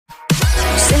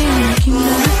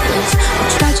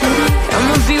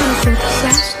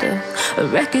a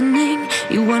reckoning.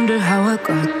 You wonder how I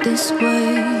got this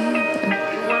way.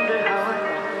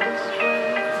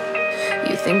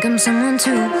 You think I'm someone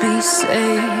to be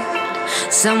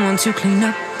saved, someone to clean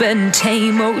up and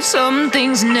tame. Oh, some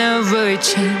things never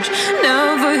change,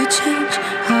 never change.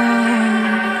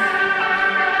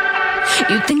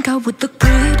 You think I would look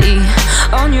pretty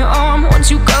on your arm once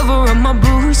you cover up my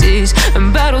bruises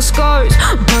and battle scars,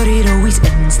 but it always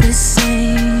ends the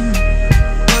same.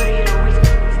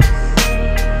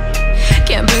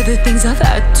 Can't bear the things I've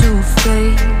had to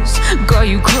face, got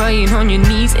you crying on your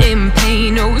knees in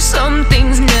pain. Oh, some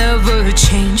things never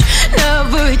change,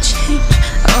 never change.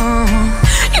 Oh,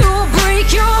 you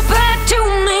break your back to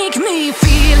make me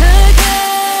feel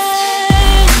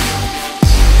again,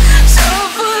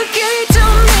 suffocate to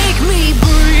make me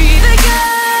breathe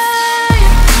again,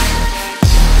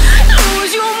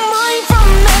 lose your mind from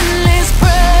endless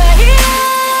pain.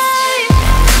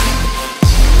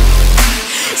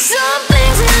 Some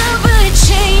things never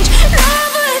change,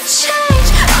 never change.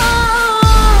 Oh,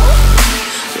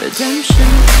 redemption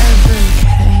never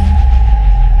came.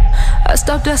 I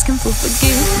stopped asking for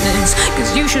forgiveness,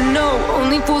 cause you should know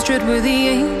only fools tread with the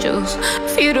angels.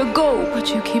 Fear to go, but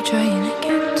you keep trying to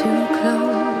get too close.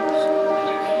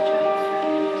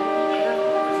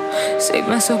 Save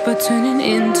myself by turning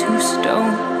into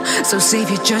stone. So save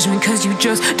your judgment cause you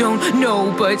just don't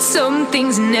know. But some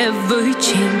things never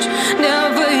change,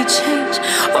 never change.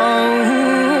 Oh,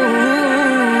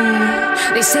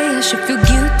 they say I should feel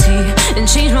guilty and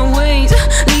change my ways,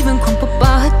 leaving crumpled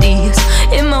bodies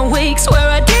in my wake. Swear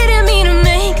I didn't mean to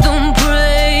make them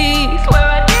break, swear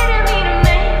I didn't mean to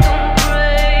make them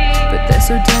break. But they're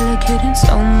so delicate and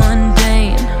so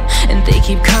mundane, and they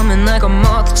keep coming like a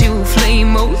moth to a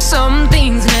flame. Oh, some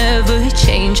things never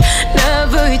change,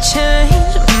 never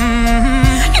change.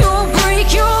 You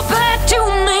break your back to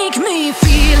make me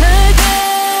feel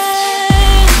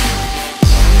again,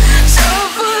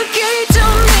 suffocate to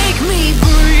make me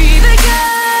breathe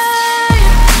again,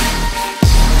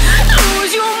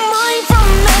 lose your mind from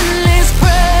endless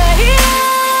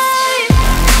pain.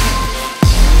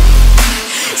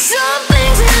 Some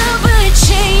things never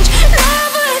change,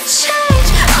 never change.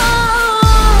 Oh,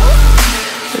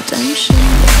 redemption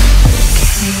never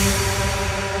came.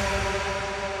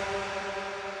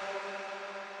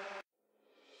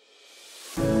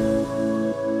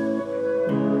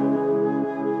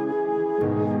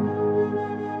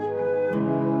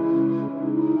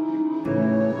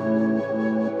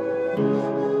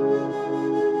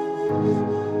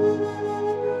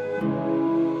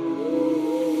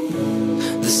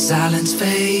 The silence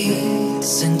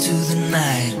fades into the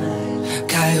night.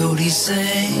 Coyotes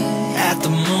sing at the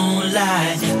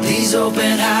moonlight. These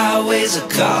open highways are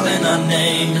calling our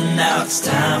name, and now it's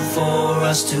time for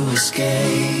us to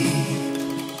escape.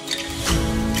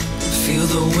 Feel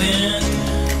the wind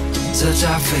touch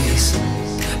our face.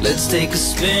 Let's take a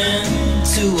spin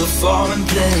to a foreign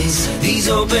place. These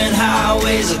open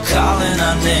highways are calling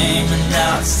our name, and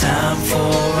now it's time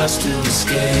for us to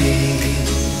escape.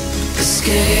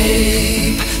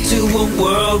 Escape to a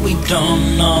world we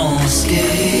don't know.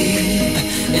 Escape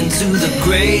into the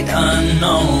great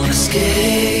unknown.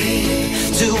 Escape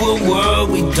to a world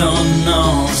we don't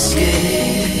know.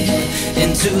 Escape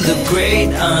into the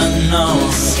great unknown.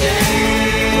 Escape,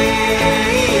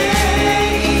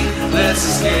 let's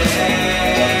escape.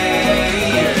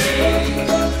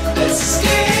 Let's escape.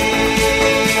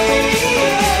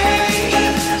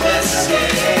 Let's escape.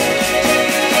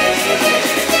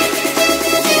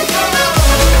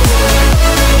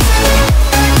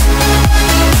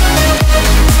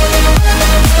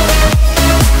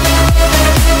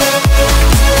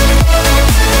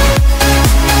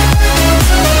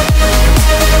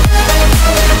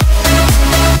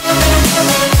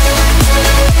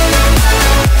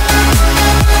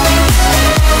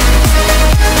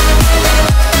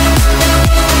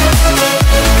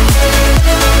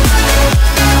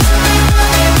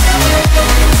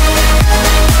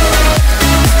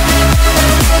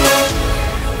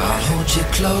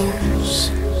 Close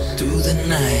through the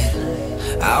night,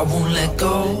 I won't let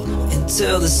go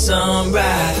until the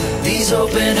sunrise. These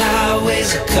open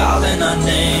highways are calling our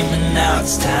name, and now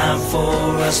it's time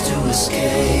for us to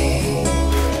escape.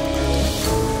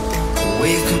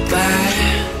 Wave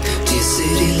goodbye to your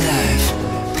city life,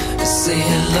 say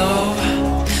hello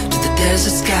to the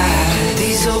desert sky.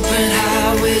 These open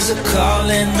highways are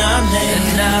calling our name,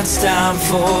 and now it's time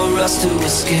for us to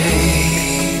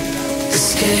escape.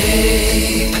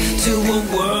 Escape to a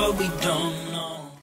world we don't know.